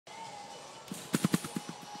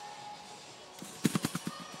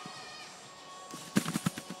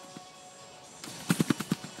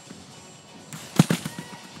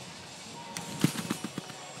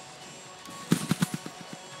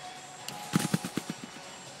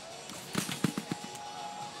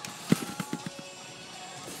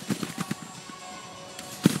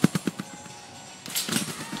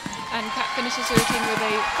finishes the routine with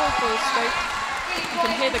a full stroke. You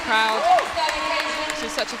can hear the crowd.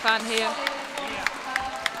 She's such a fan here.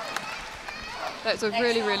 That's a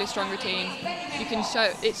really strong routine. You can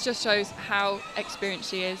show, it just shows how experienced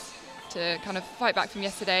she is to kind of fight back from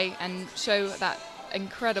yesterday and show that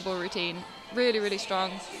incredible routine. Really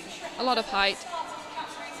strong. A lot of height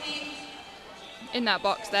in that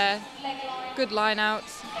box there. Good line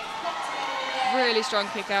outs. Really strong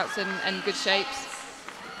kick outs and good shapes.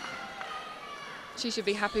 She should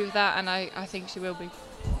be happy with that, and I think she will be.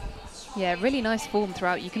 Yeah, really nice form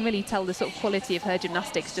throughout. You can really tell the sort of quality of her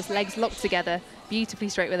gymnastics, just legs locked together, beautifully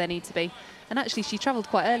straight where they need to be. And actually, she travelled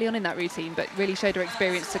quite early on in that routine, but really showed her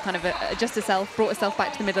experience to kind of adjust herself, brought herself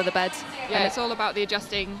back to the middle of the bed. Yeah, it's all about the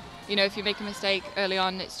adjusting. You know, if you make a mistake early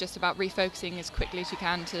on, it's just about refocusing as quickly as you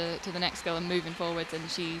can to the next skill and moving forwards. And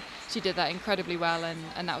she did that incredibly well,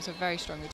 and that was a very strong routine.